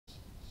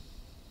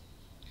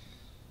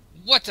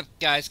What's up,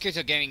 guys?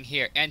 Crypto Gaming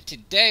here, and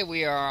today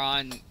we are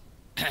on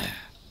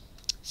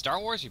Star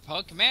Wars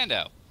Republic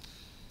Commando.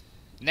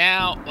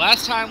 Now,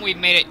 last time we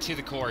made it to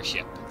the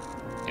Coreship,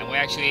 and we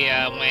actually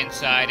went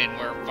inside and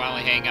we're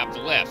finally heading up the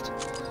lift.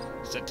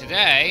 So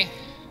today,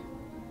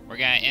 we're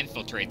gonna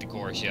infiltrate the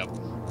Coreship.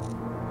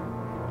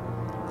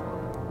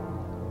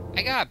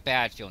 I got a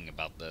bad feeling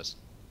about this.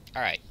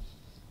 Alright.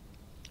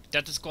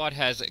 Delta Squad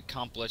has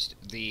accomplished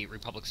the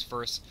Republic's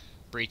first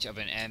breach of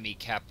an enemy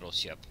capital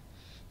ship.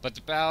 But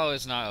the battle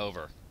is not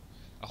over.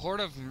 A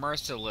horde of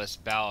merciless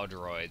battle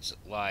droids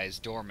lies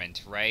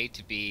dormant, ready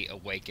to be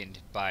awakened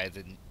by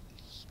the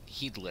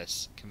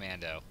heedless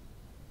Commando.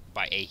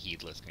 By a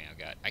heedless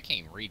Commando. God, I can't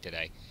even read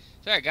today.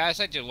 Sorry guys,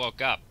 I just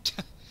woke up.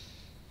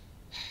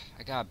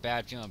 I got a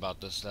bad feeling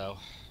about this though.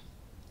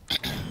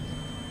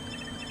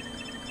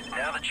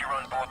 Now that you're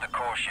on board the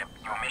Coreship,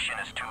 your mission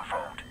is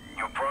twofold.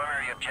 Your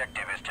primary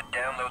objective is to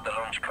download the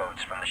launch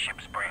codes from the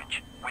ship's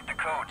bridge. With the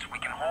codes, we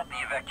can halt the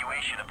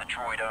evacuation of the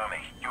droid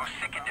army. Your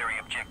secondary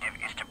objective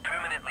is to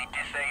permanently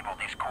disable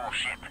this core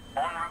ship.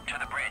 En route to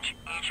the bridge,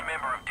 each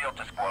member of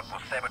Delta Squad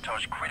will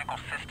sabotage critical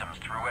systems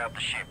throughout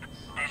the ship.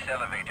 This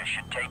elevator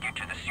should take you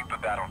to the super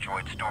battle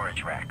droid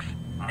storage racks.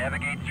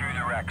 Navigate through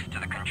the racks to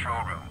the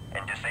control room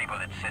and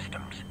disable its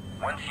systems.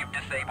 Once you've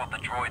disabled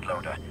the droid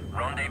loader,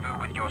 rendezvous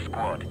with your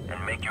squad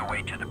and make your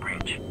way to the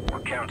bridge.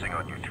 We're counting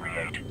on you,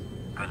 3-8.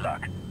 Good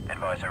luck.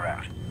 Advisor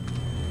out.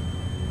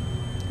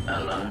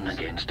 Alone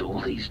against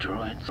all these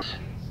droids?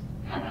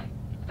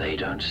 They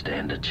don't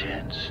stand a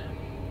chance.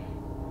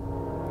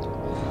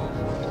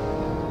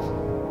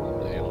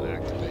 They'll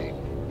activate.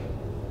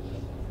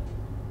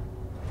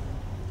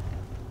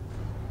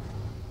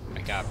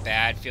 I got a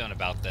bad feeling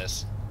about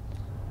this.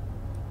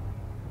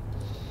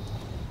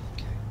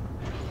 Okay.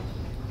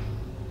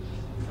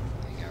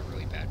 I got a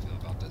really bad feeling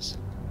about this.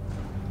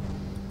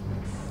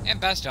 And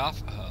best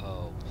off.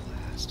 Oh,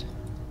 blast.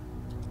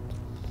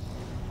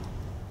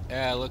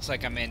 Looks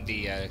like I'm in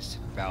the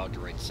battle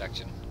droid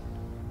section.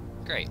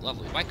 Great,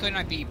 lovely. Why couldn't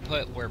I be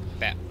put where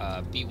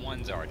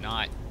B1s are,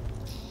 not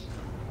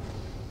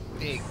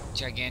big,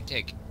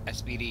 gigantic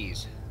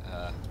SBDs?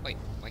 Wait,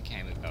 why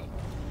can't I move? Oh.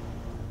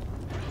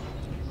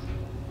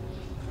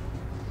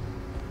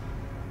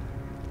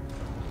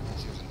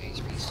 There's an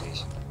HB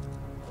station.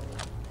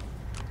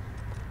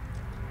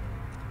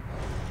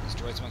 These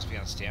droids must be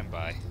on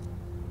standby.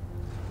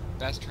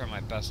 Best try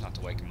my best not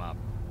to wake them up.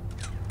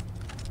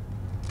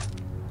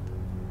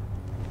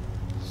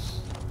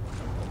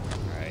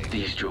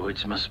 These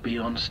droids must be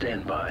on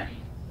standby.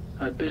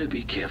 I'd better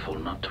be careful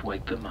not to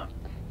wake them up.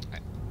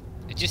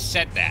 I just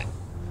said that.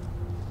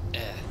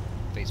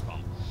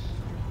 Facepalm.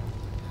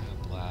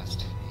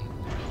 Blast.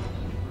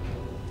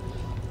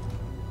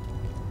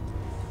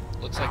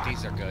 Looks like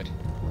these are good.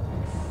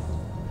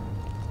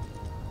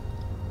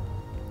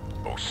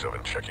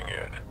 07 checking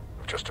in.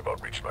 I've just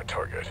about reached my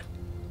target.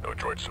 No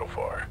droids so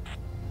far.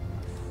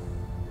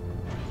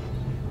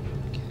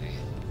 Okay.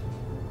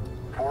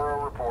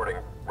 4-0 reporting.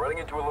 Running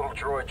into a little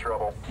droid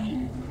trouble.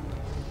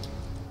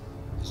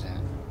 What's that?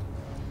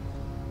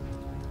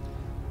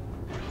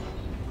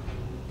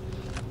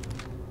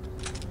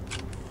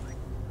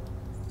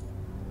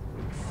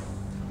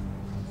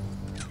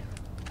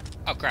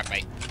 Oh crap,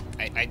 I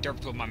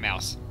derped with my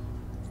mouse.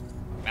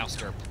 Mouse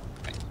derp.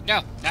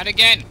 No, not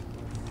again!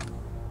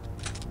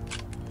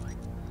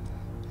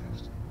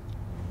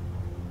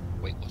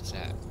 Wait, what's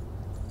that?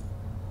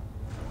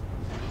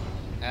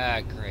 Ah,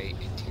 great.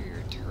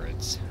 Interior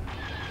turrets.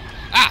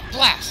 Ah!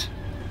 Blast!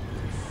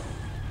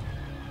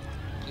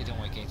 Please don't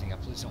wake anything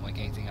up. Please don't wake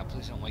anything up.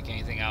 Please don't wake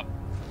anything up.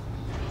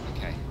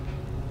 Okay.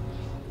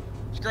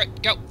 Screw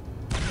it. Go!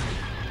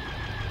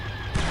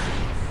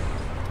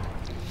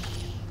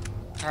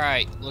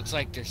 Alright. Looks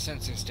like their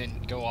sensors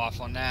didn't go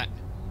off on that.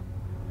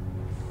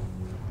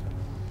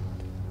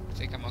 I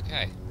think I'm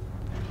okay.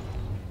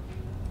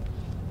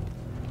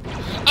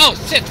 Oh!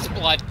 Sith's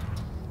blood!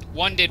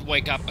 One did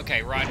wake up.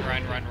 Okay, run.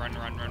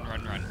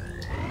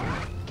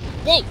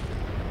 Whoa!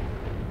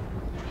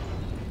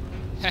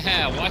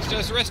 Haha, watch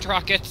those wrist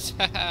rockets!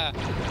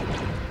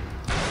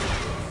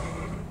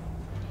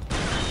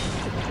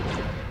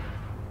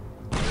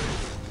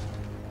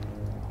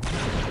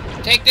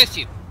 Take this,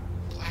 you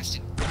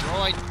blasted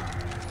droid!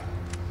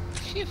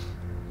 Phew.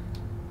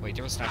 Wait,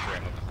 there was sniper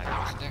ammo behind me,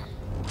 wasn't there?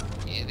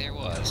 Yeah, there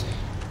was.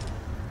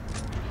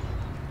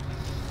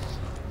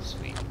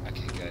 Sweet.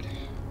 Okay, good.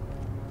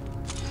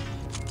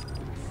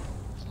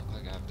 Doesn't look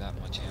like I have that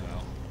much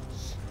ammo.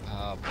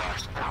 Oh,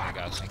 blast. I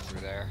gotta sneak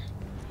through there.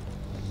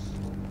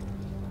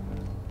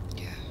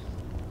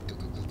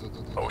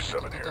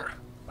 07 here.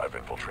 I've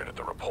infiltrated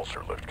the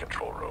repulsor lift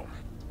control room.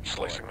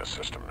 Slicing the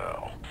system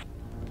now.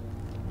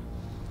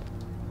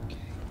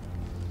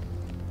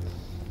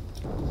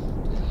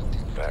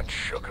 That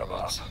shook him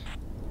up.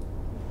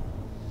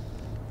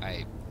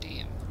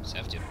 Damn.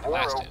 Savage just 4-0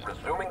 blasted.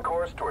 resuming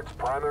course towards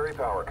primary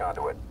power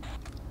conduit.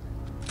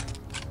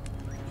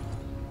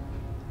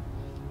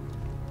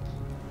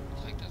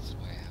 I think that's the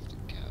way I have to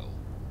go.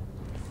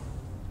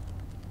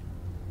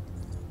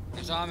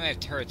 There's automatic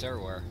turrets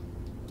everywhere.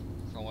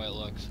 from the way it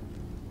looks.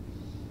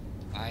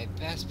 I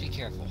best be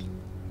careful.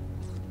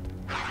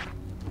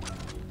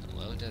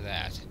 Hello to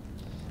that.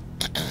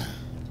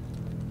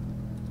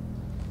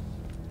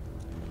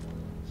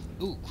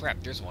 Ooh,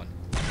 crap, there's one.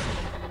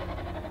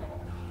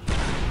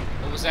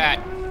 What was that?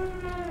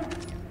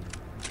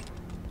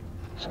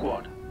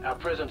 Squad, our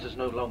presence is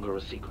no longer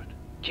a secret.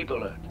 Keep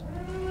alert.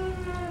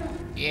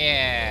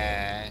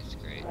 Yeah, that's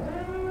great.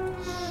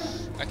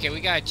 Okay, we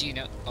got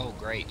Gino. Oh,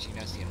 great.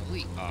 Gino's the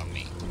elite on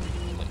me.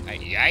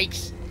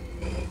 Yikes!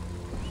 This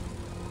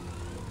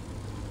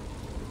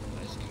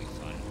is gonna be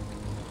fun.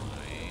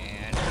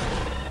 And...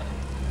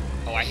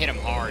 oh, I hit him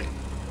hard.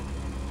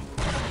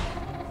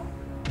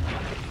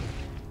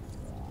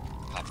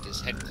 Popped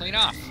his head clean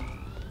off.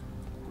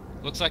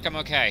 Looks like I'm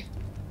okay.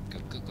 Go,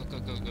 go, go, go,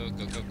 go, go,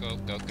 go, go, go,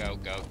 go, go,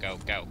 go, go,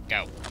 go,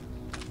 go.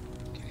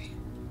 Okay.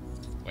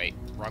 Wait,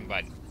 wrong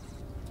button.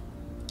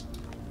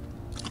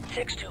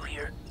 6-2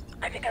 here.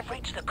 I think I've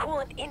reached the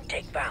coolant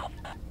intake valve.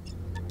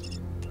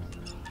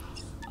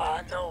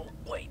 No,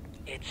 wait.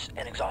 It's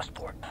an exhaust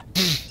port.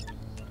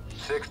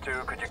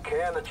 6-2, could you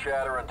can the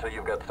chatter until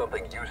you've got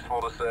something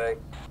useful to say?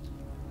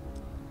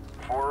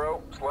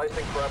 4-0,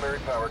 slicing primary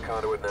power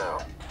conduit now.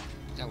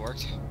 That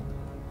worked.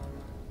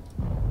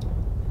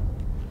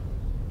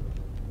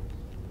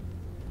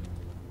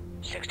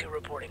 Six-2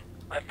 reporting.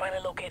 I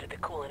finally located the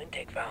coolant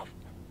intake valve.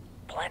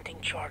 Planting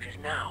charges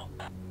now.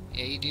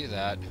 Yeah, you do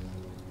that.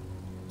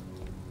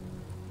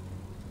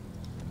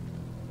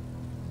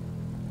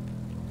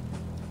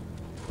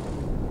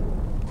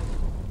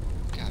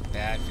 Got a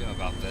bad feeling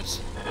about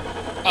this.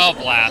 Oh,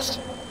 blast!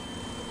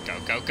 Go,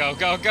 go, go,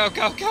 go, go,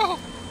 go, go!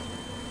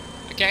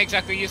 I can't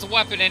exactly use a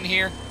weapon in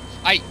here.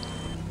 I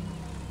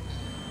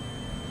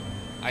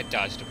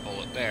dodged a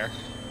bullet there.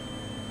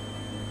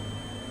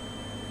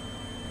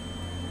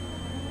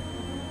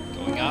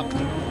 Going up.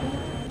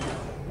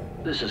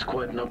 This is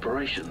quite an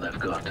operation they've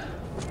got.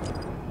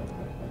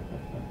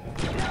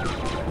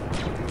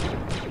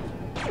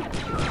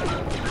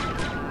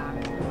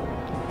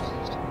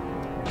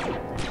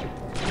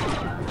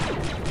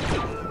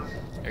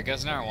 There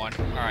goes another one.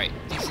 Alright,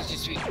 these are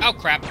just... oh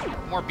crap!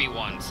 More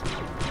B1s.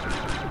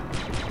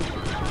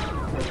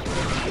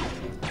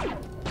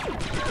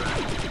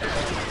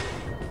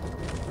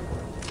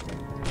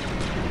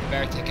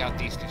 Better take out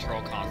these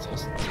control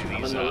consoles to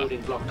I'm these, in the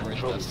loading block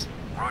control.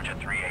 Roger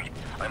 3-8.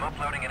 I'm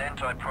uploading an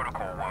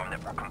anti-protocol worm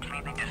that will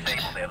completely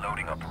disable their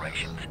loading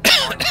operations.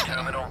 Find the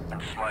terminal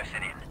and slice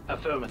it in.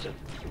 Affirmative.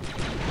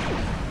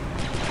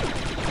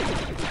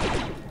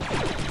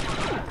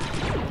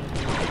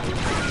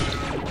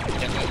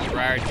 Definitely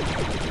rather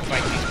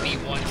fight these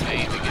B1s than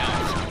anything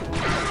else.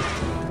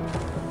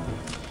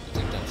 I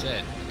think that's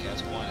it. Okay,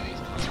 that's one of these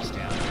consoles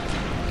down.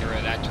 Get rid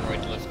of that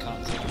droid lift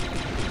console.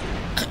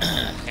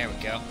 There we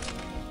go.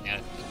 Now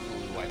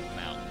we wipe them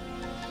out.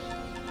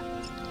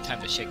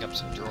 Time to shake up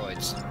some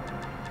droids.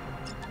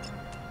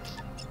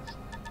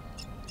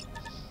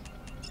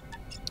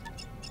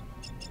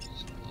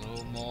 Just a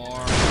little more.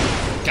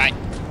 Got.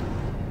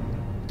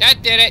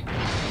 That did it.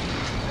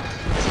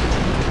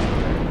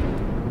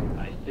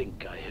 I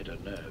think I hit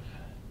a nerve.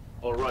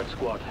 All right,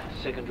 squad.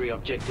 Secondary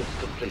objectives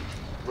complete.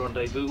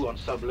 Rendezvous on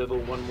sub-level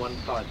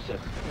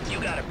 1157.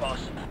 You got it, boss.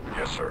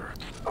 Yes, sir.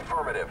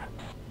 Affirmative.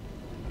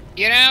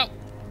 You know,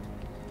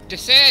 to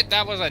say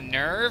that was a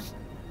nerve,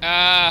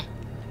 I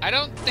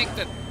don't think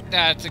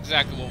that's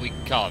exactly what we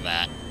can call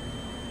that.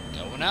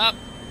 Going up.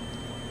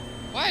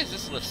 Why is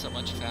this lift so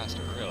much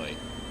faster, really?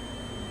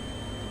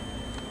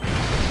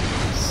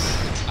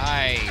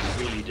 I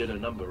really did a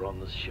number on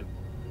this ship.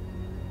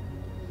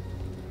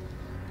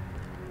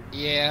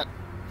 Yeah,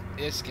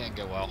 this can't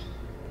go well.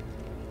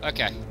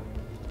 Okay.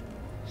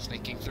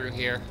 Sneaking through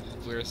here.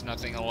 Hopefully there's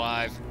nothing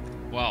alive.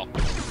 Well,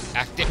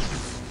 active.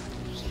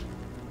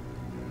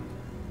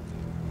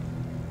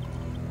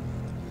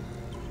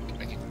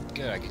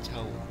 Good, I can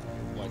tell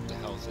what the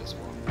health is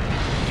wrong.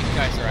 You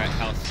guys are at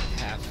health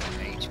half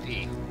an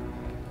HP.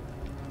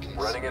 Okay,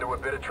 Running into a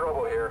bit of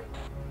trouble here.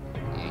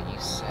 yeah, you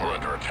said We're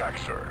it. under attack,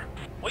 sir.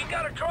 We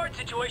got a droid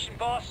situation,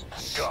 boss.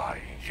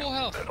 Die, you Full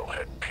health.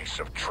 metalhead piece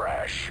of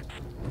trash.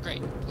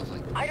 Great,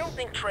 lovely. I don't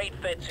think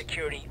Trade-Fed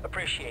Security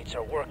appreciates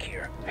our work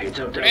here. Heads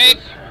up, Hey.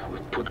 Dallas.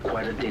 We've put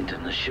quite a dent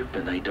in the ship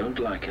and they don't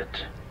like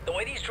it. The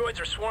way these droids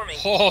are swarming,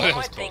 Oh, they that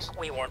was might close. think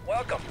we weren't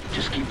welcome.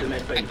 Just keep them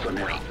at bay for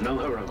now. No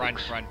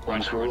heroics. Run,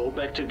 Once run. we're all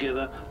back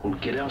together, we'll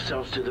get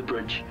ourselves to the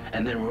bridge,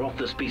 and then we're off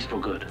this beast for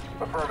good.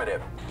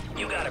 Affirmative.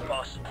 You got it,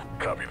 boss.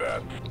 Copy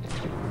that.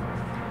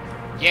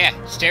 Yeah,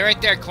 stay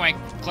right there,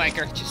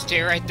 Clanker. Just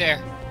stay right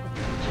there.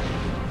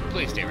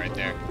 Please stay right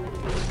there.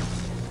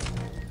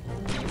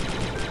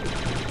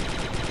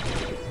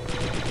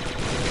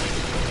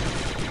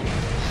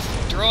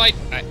 Droid.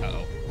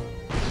 Uh-oh.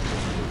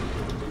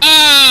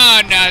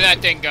 Oh, no, that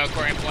didn't go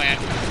according to plan.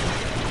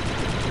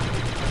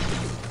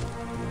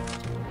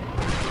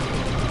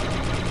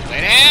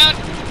 Lay down.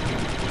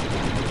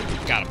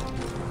 Got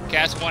him.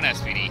 Cast 1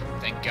 SPD.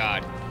 Thank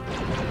God.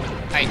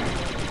 Hey.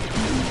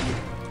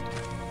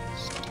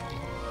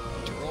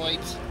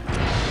 Droids.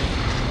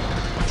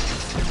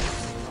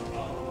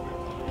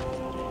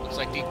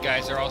 these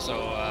guys are also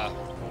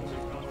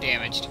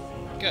damaged.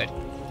 Good.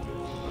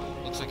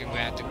 Looks like I'm gonna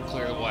have to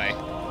clear the way.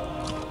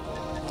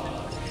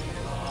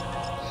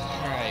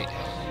 Alright.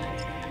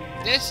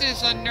 This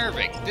is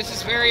unnerving. This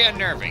is very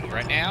unnerving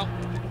right now.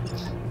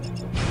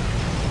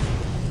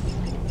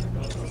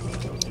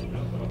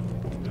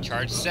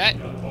 Charge set.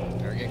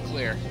 Better get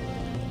clear.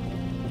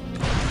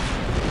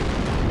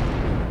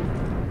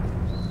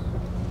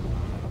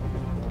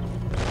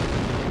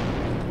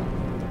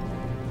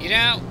 You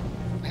know,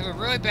 I have a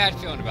really bad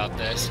feeling about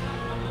this.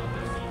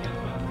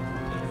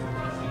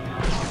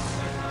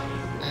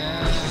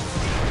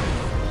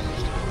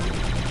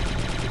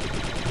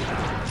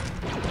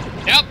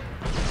 Nope!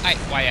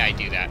 Why did I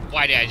do that?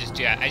 Why did I just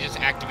do that? I just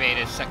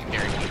activated a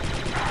secondary one.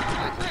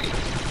 Oh, great.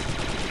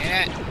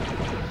 And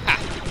ha!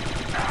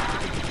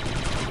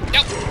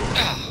 Nope!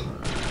 Ugh.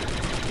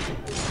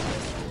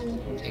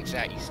 Takes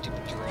that, you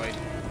stupid droid.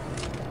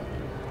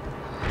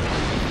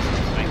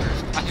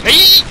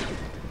 Hey!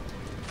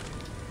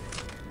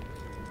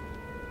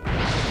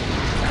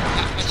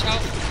 Not much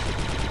health.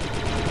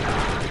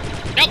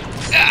 Nope!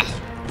 Ah!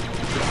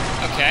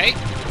 Okay.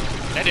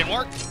 That didn't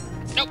work.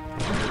 Nope.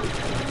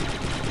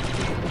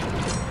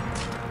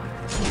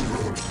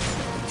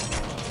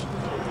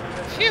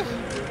 Phew.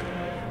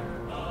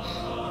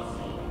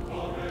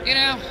 You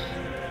know,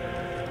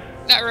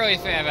 not really a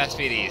fan of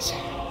SPDs.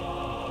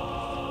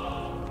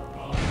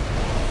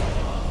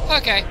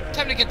 Okay,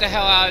 time to get the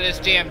hell out of this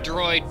damn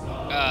droid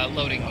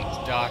loading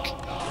dock.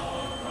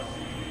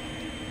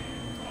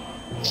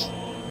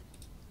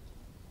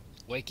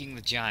 Waking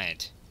the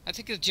giant. I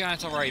think the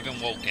giant's already been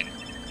woken.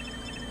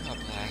 Oh,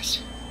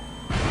 blast.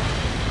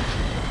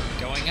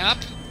 Going up.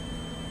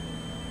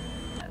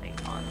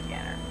 On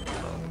scanner.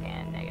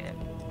 Scan negative.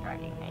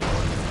 Tracking.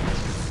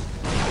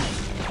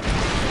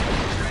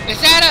 Is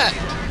that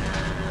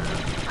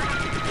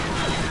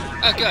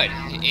a... Oh, good.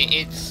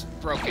 It's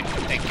broken.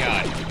 Thank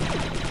God.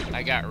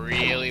 I got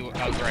really...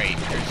 Oh, great.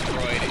 There's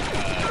droid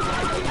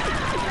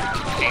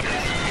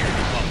containers here.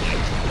 Lovely.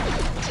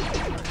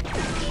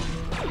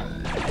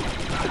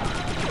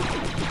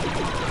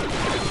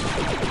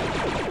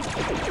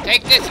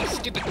 Take this, you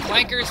stupid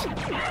clankers!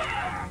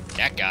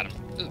 That got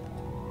him. Ooh.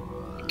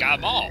 Got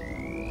them all.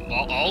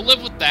 I'll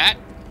live with that.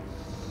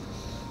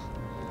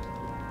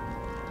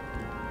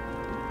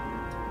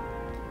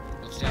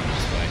 What's down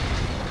this way?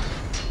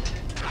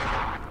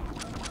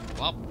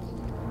 Well,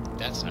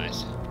 that's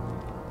nice.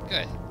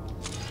 Good.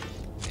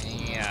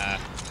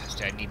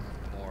 I need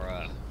more,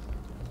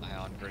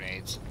 ion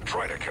grenades.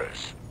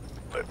 Droidicus,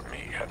 let me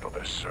handle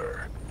this,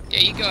 sir. Yeah,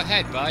 you go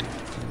ahead, bud.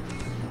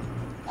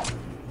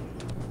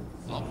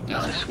 Well,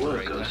 that's Nice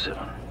work, 07.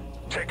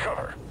 Take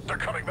cover. They're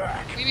coming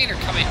back. What do you mean they're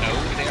coming?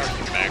 Oh, they are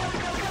coming back.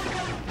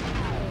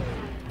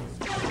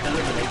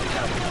 Eliminate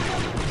target.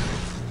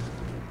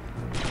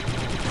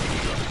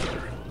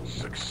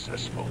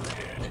 Successful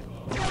hit.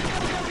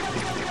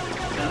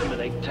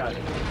 Eliminate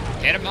target.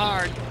 Hit him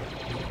hard.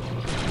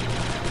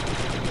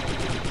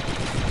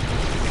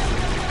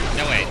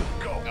 No, wait.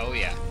 Oh,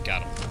 yeah.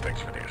 Got him.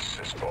 Thanks for the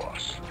assist,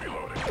 boss.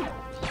 Reloading.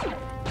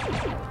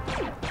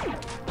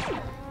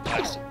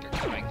 Blasted. They're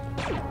coming.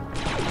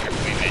 Here, wait a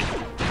minute.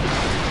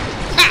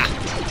 Ha!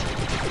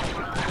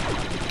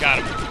 Got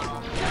him.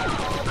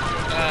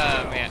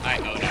 Man.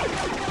 Oh,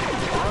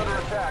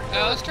 no.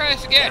 Let's try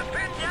this again.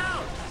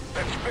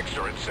 That's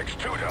Fixer in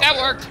 6-2 down That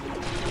there. worked.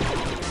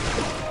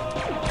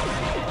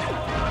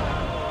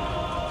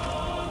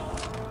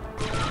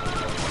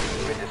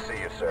 Good to see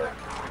you, sir.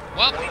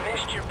 Well, We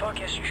missed your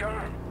buckish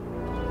charm.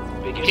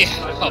 Beginning Yeah,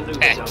 type I'll maneuver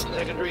bet. zone.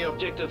 Secondary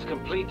objectives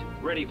complete.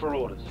 Ready for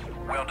orders.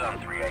 Well done,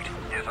 3-8.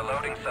 There's a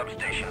loading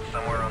substation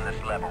somewhere on this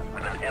level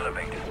with an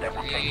elevator that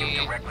will take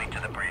you directly to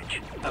the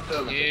bridge.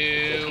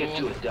 Affirmative. Let's get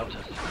to it, Delta.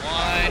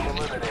 1.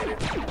 Eliminated.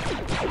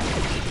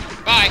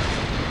 Bye.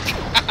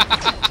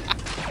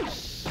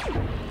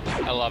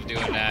 I love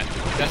doing that.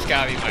 That's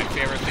gotta be my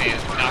favorite thing,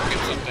 is knocking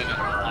something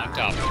on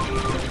top of it.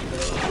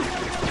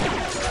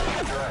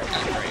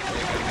 That's great.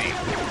 Look at me.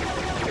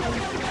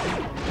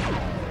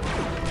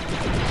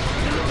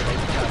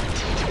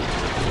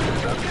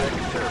 Subject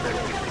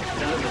terminated.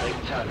 Eliminate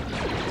target.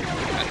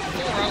 Got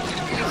 4 out of the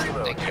piece.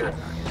 Thank you.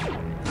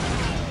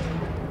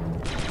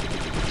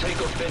 Take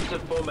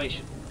offensive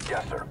formation.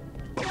 Yes, sir.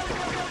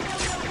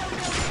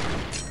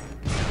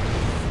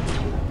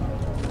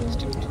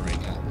 Stupid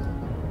Torega.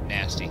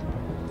 Nasty.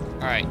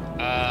 Alright,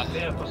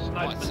 There for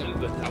sniper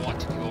maneuver. I want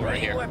to go over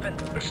here. Weapon.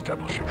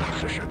 Establishing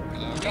position.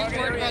 Are you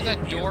worried about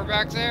that door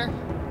back there? In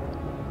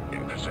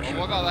Well, position.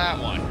 what about that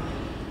one? Is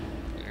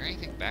there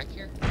anything back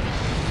here? No,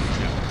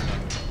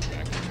 nothing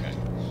back. Okay.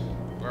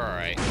 We're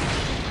alright.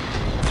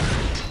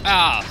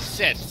 Ah,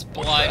 Sith's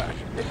blood.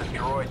 This is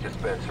droid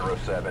dispenser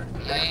 07.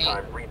 Next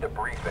time, read the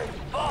briefing.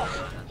 Boss,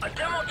 a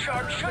demo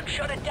charge should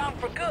shut it down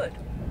for good.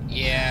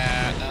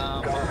 Yeah,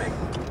 Coming.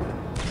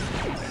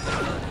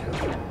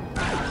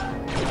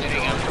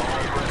 hitting him.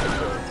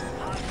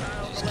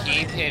 Just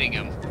keep hitting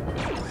him. Let's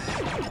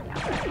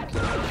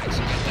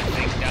get that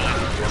thing done.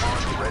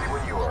 Ready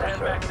when you are, Stand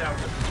sir. back,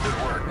 Delta. Good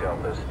work,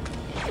 Deltas.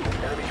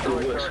 Enemy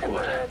Good work,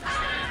 squad.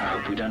 I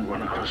hope we don't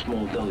run across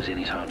more of those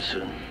anytime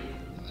soon.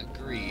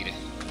 Agreed.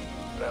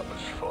 That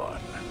was fun.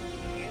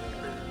 You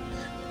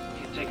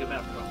can take him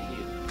out from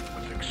here.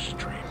 With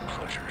extreme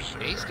pleasure, sir.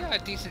 He's got a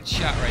decent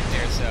shot right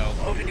there, so...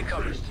 Moving to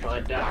cover.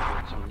 Find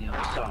out what's on the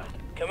other side.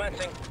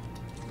 Commencing.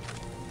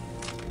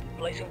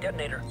 Placing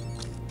detonator.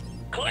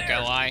 Clear! Not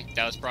gonna lie,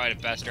 that was probably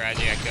the best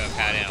strategy I could have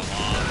had in a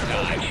long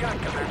Good time. shot,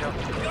 Commando.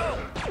 Go!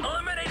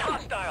 Eliminate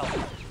hostile!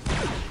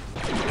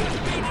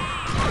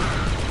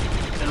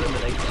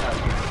 Eliminate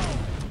target.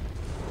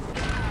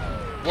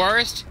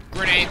 Worst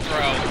grenade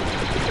throw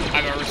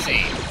I've ever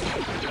seen.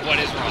 What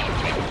is wrong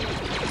with me?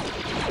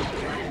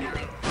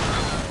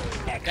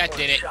 That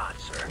did it. Shot,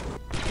 sir.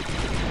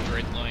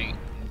 Driddling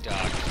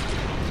duck.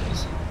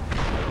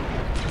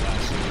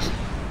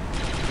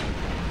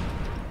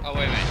 Oh,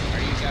 wait a minute.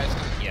 Are you guys...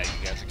 Yeah,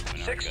 you guys are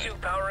coming up.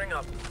 6-2 powering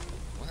up.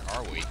 Where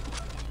are we?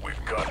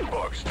 We've got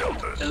bugs,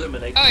 Deltas.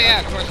 Eliminate Oh, yeah,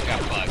 of course we got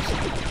bugs.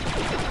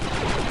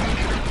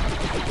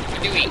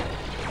 What do we...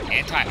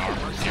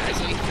 Anti-armor?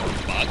 Seriously? For a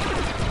bug?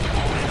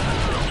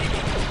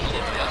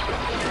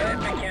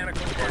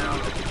 Mechanical down.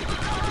 Stupid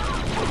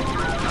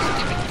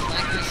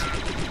clangers.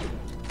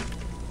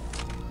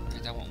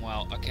 That went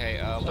well. Okay,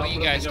 why don't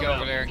you guys go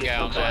over there and get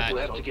on that.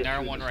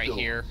 Another one right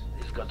here.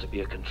 There's got to be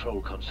a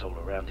control console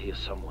around here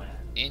somewhere.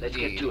 Let's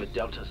get Indeed. to it,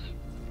 Deltas.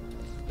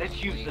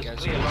 Let's use You this guys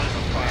clear are line of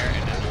there, fire.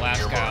 and then the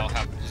last guy I'll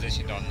have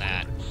positioned on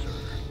that. Is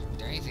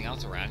there anything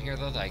else around here,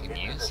 though, that I can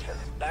use?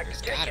 Back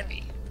There's to gotta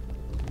taking. be.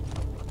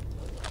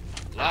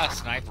 A lot of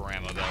sniper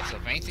ammo, though, so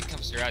if anything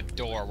comes through that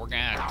door, we're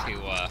gonna have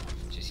to,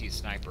 just use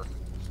sniper,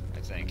 I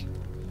think.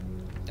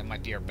 That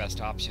might be our best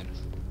option.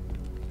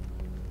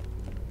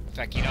 In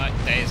fact, you know what?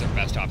 That is our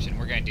best option.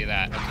 We're gonna do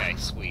that. Okay,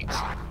 sweet.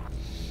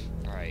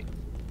 Alright.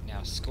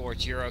 Now,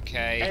 Scorch, you're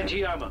okay.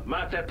 Anti-armor,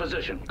 mark that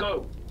position.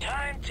 Go!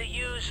 Time to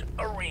use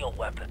a real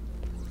weapon.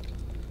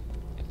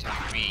 And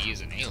time for me to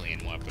use an alien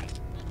weapon.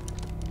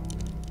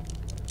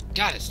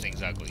 God, this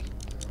thing's ugly.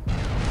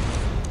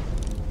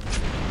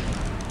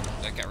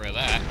 That got rid of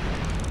that.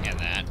 And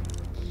that.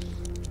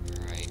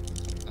 Alright.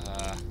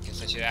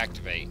 Guess I should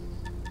activate.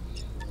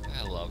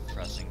 I love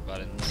pressing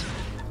buttons.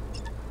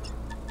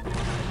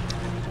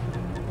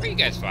 Where are you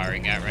guys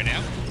firing at right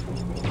now?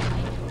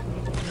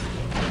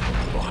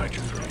 Behind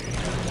you, 3.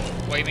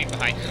 What do you mean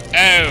behind?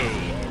 Oh!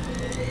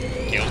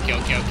 Kill,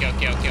 kill, kill, kill,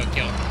 kill, kill,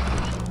 kill.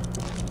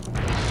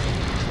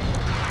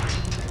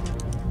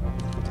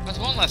 That's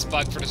one less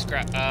bug for the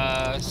scrap.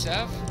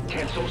 Sev?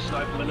 Cancel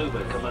snipe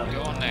maneuver,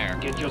 Commando. Go on there.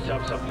 Get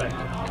yourself some back,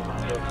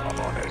 Commando. I'm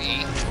on it.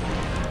 Me.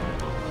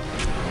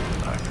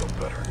 I feel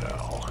better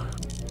now.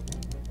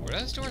 Were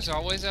those doors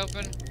always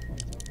open?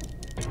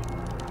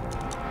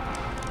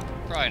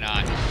 Probably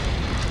not.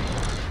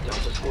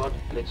 Delta Squad,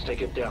 let's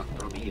take it down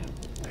from here.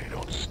 They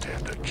don't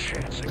stand a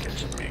chance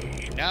against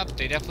me. Nope,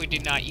 they definitely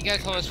did not. You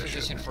guys hold this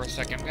position for a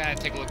second. I'm gonna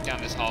take a look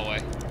down this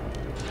hallway.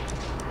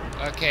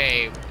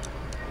 Okay.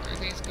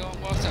 Everything's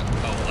going well, so...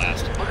 Oh,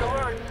 blast.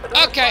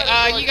 Okay,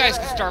 you guys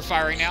can start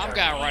firing now. I'm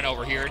gonna run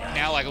over here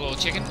now like a little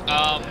chicken.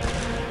 Bok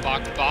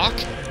bok.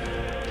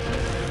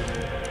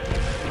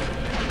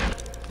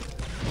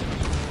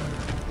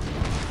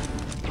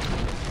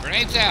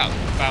 Grenades out.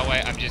 By the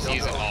way, I'm just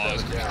using all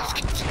those grenades.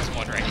 There's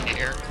one right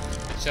here.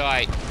 So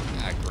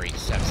great,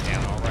 steps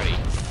down already.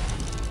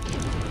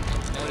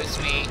 Don't notice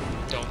me.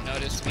 Don't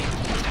notice me.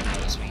 Please don't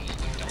notice me.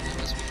 Don't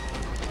notice me.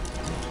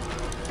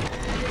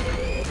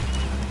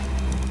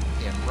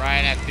 Yeah, right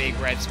in that big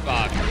red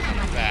spot. We're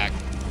coming back.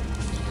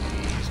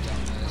 Please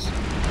don't notice me.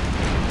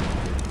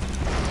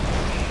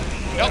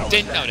 Nope,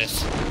 didn't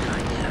notice.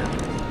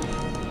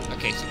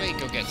 Okay, somebody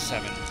go get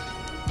 7.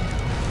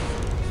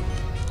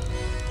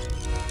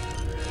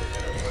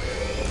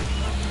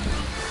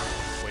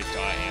 Waste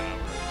all that ammo.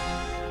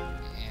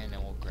 And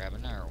then we'll grab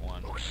another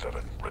one.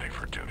 07, ready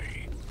for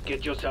duty.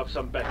 Get yourself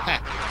some back,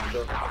 Ha!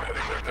 Commando. I'm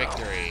heading there now.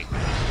 Victory.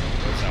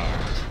 Those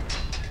ours.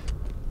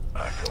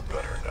 I feel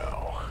better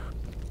now.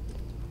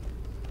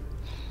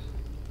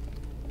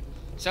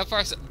 So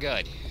far, so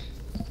good.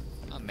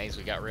 I'm amazed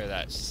we got rid of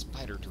that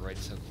spider droid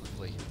so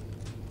quickly.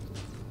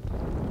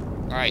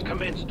 Alright,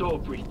 Commence door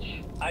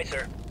breach. Aye,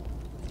 sir.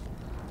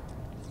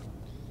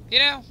 you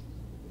know,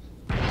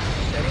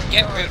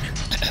 get rid of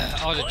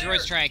all the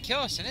droids trying to kill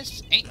us, and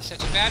this ain't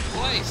such a bad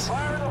place.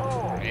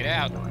 Made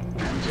out.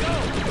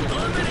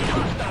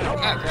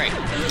 Oh, great.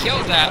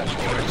 Killed that one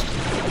first.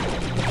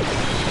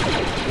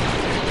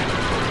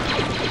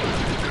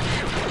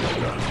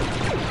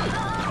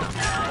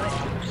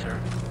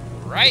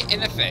 Right in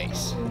the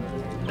face.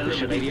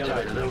 Eliminate the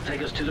elevator. That'll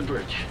take us to the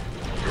bridge.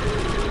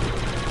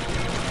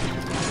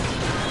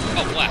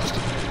 Oh, blast.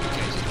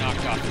 Okay, just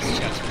knocked off his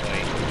chest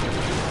plate.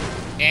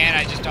 And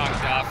I just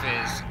knocked off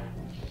his...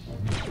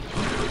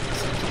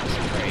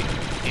 Great.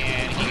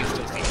 And he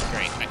still seems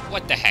great.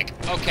 What the heck?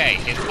 Okay,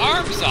 his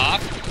arm's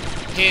off.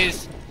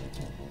 His...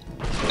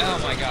 Oh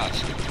my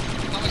gosh.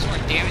 How much more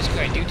damage could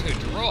I do to a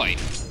droid?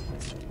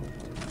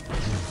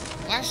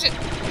 Blast it.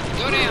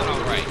 Go down,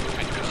 alright.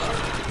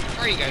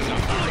 Why are you guys not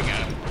firing at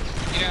him?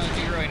 You know,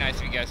 do your really nice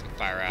if you guys can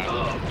fire out.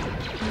 Ow,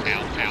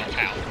 ow,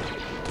 ow.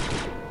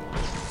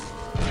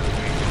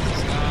 This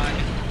is gone.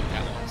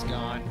 That one's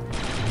gone.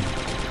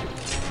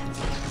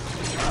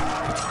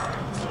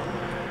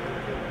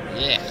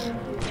 Yeah.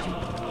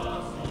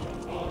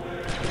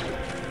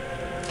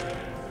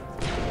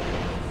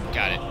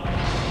 Got it.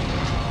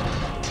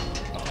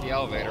 Up the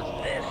elevator.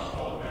 This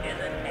is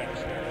an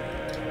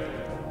excellent.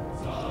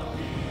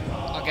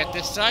 I'll get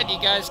this side, you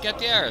guys get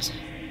the others.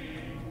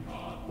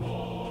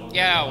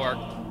 Yeah, that'll work.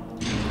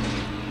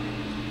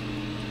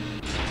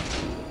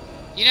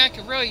 You know, I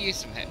could really use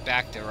some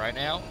back there right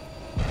now.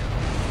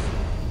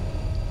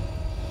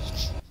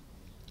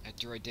 That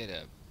droid did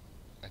a...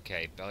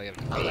 Okay, belly of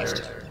the beast.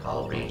 Alert.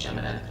 Hull breach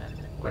imminent.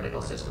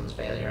 Critical systems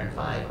failure in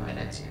 5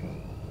 minutes.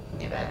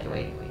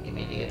 Evacuate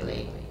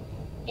immediately.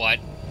 What?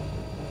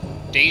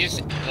 They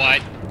just...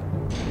 What?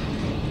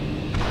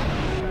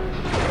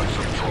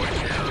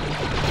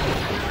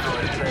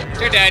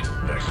 They're dead.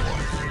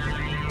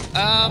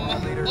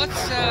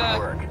 Let's,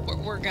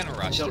 we're gonna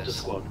rush Delta this.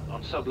 Squad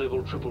on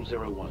sub-level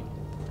 0001.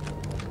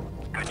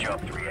 Good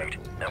job, 3-8.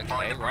 Now Okay,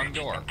 find the wrong bridge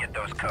door. and get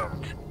those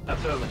codes.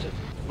 Affirmative.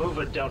 Move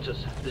it,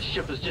 Deltas. The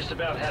ship has just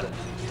about had it.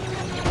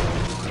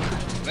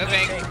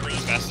 Moving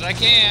as fast as I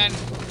can.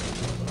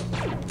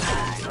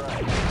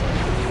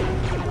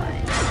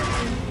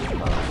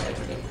 Hull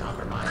integrity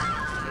compromised.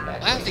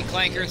 Evacuate Lousy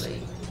clankers.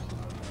 immediately.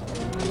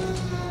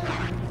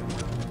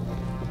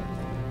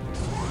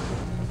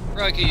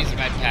 Really could use a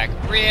med pack.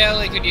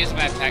 Really could use a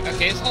med pack.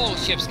 Okay, this whole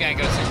ship's gonna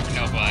go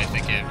supernova, I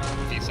think, in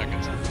a few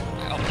seconds.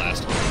 I'll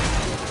blast.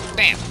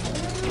 Bam!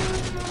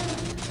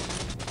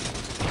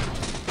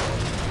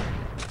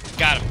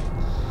 Got him.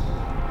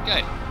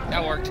 Good.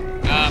 That worked.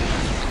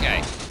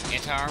 Okay.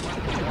 Anti-armor?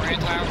 More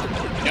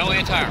anti-armor? No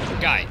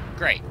anti-armor. Guy.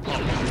 Great. Oh,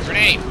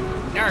 grenade!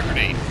 Another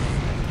grenade.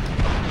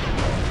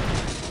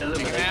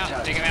 Take him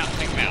out, take him out,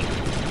 take him out.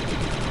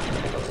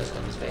 Critical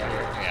systems failure.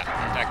 Yeah,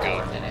 that in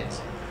go. 4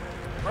 minutes.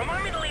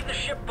 Remind me to leave the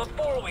ship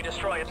before we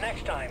destroy it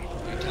next time.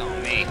 You're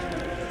telling me.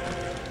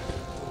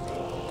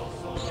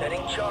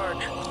 Setting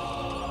charge.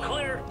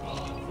 Clear.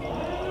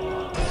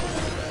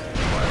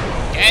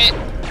 Get it!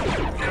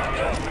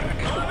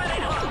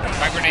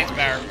 My grenade's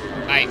better.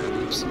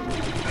 Oops.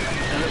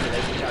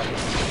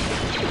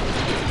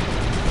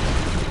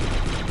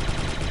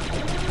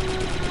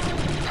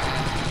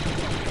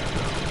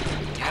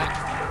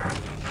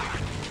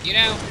 You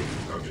know,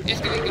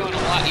 it's gonna be going a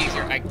lot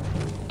easier.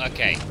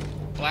 Okay.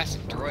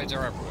 Blasting droids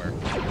are everywhere.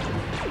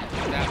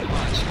 That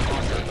much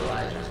longer.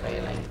 Stabilizers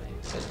failing.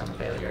 System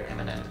failure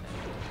imminent.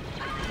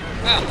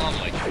 Well,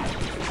 lovely.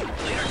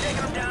 Leader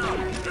taking them down.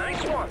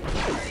 Nice one.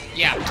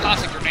 Yeah, I'm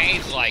tossing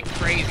grenades like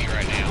crazy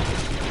right now.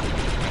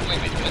 Wait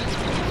a minute, do they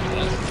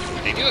explode?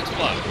 They do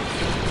explode.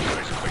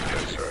 Nice quick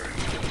hit, sir.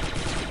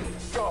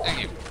 Thank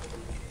you.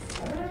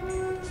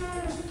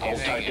 Hold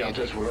tight,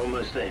 Deltas. We're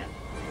almost there.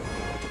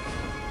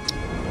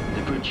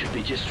 The bridge should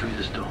be just through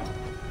this door.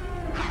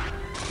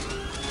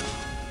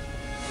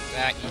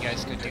 That, you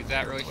guys could do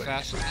that really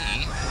fast with me.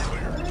 I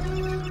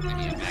need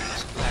a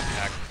magnus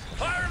backpack.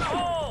 Fire in the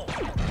hole!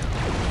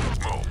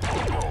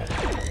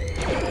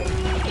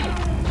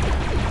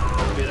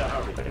 Bit of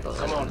hurry. Critical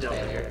Come on, systems Delta.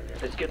 failure.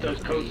 Let's get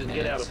those codes and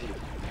get out of here.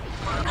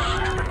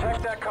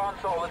 Protect that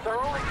console. It's our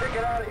only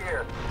ticket out of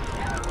here.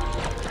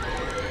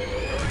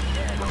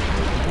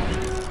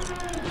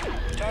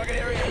 Target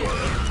area.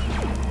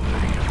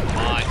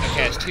 Come on.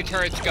 Okay, it's 2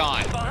 turrets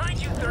gone. Behind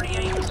you,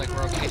 38. Looks like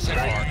we're okay so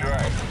far.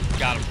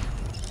 Got him.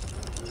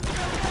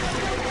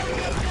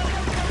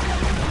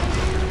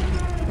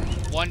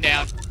 One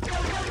down.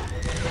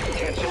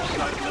 Cancel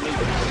snipe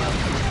maneuver.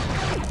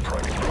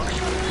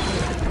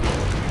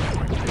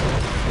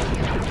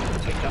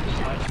 Take up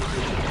snipe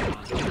position.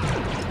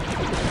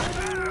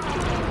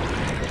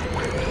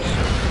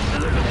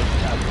 Eliminate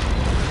target.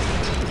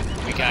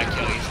 We gotta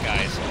kill these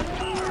guys.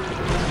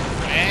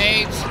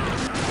 Grenades!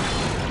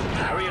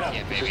 Hurry up.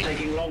 Yeah, This baby. is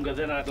taking longer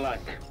than I'd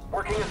like.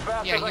 Working as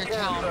fast Yeah, as I you're can,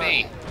 telling sir.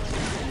 me.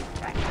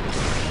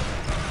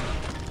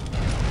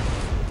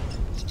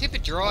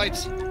 Stupid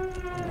droids.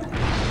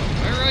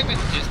 We've really been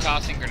just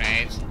tossing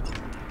grenades.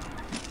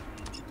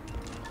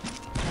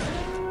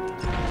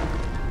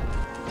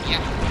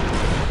 Yep.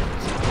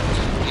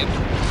 Yep.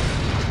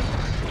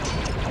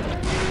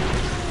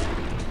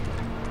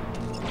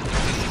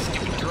 This is a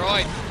stupid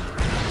droid.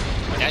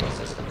 Dead. Critical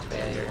systems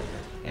failure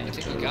in I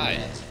think 2 we got it.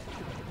 minutes.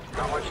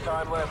 How much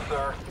time left,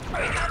 sir?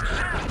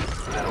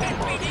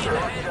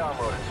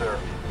 Downloaded, sir.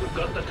 We've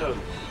got the code.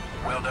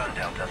 Well done,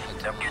 Delta.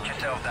 Now get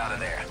yourselves out of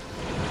there.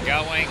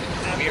 Going.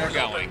 We are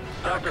going.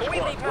 Dr.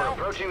 Squad, we're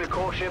approaching the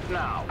Coreship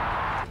now.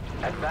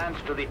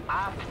 Advance to the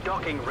aft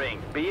docking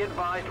ring. Be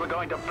advised we're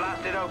going to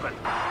blast it open.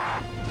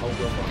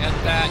 Get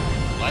that.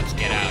 Let's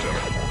get out of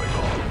here.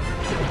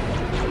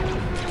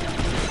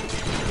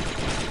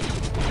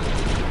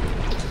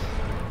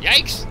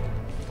 Yikes!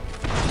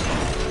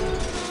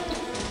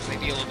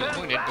 Maybe a little bit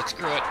wounded, but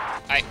screw it.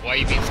 Why are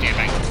you being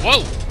standby?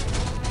 Whoa!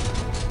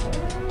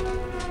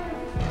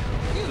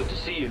 Good to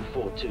see you,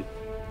 4-2.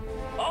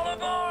 All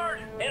aboard!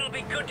 It'll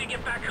be good to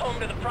get back home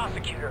to the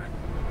prosecutor.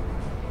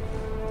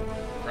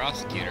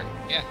 prosecutor.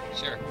 Yeah,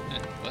 sure.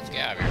 Let's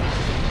get out of here.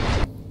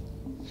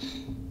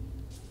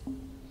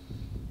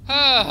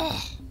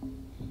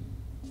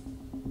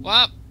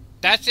 Well,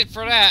 that's it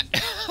for that.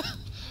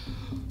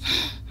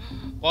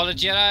 While the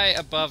Jedi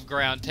above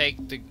ground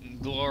take the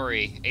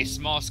glory, a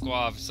small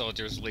squad of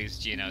soldiers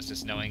leaves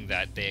Geonosis knowing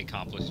that they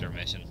accomplished their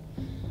mission.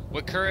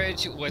 With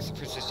courage, with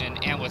precision,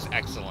 and with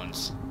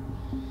excellence.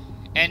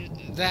 And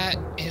that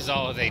is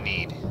all they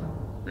need.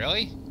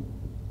 Really?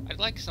 I'd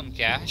like some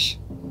cash.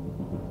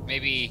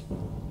 Maybe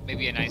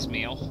a nice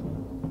meal.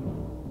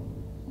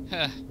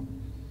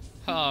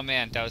 Oh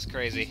man, that was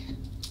crazy.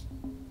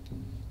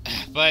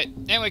 But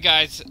anyway,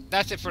 guys,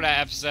 that's it for that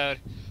episode.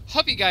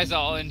 Hope you guys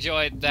all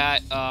enjoyed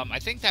that. I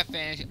believe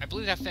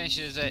that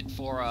finishes it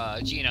for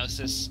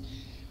Geonosis.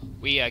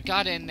 We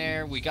got in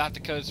there, we got the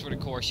codes for the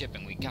Coreship,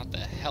 and we got the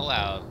hell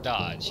out of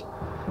Dodge.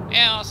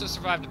 And also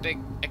survived a big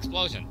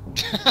explosion.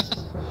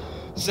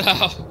 So,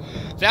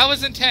 that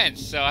was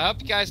intense. So, I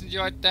hope you guys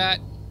enjoyed that.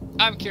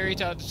 I'm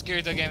Kirito, this is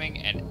Kirito Gaming,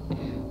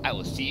 and I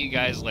will see you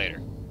guys later.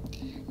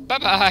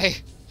 Bye-bye!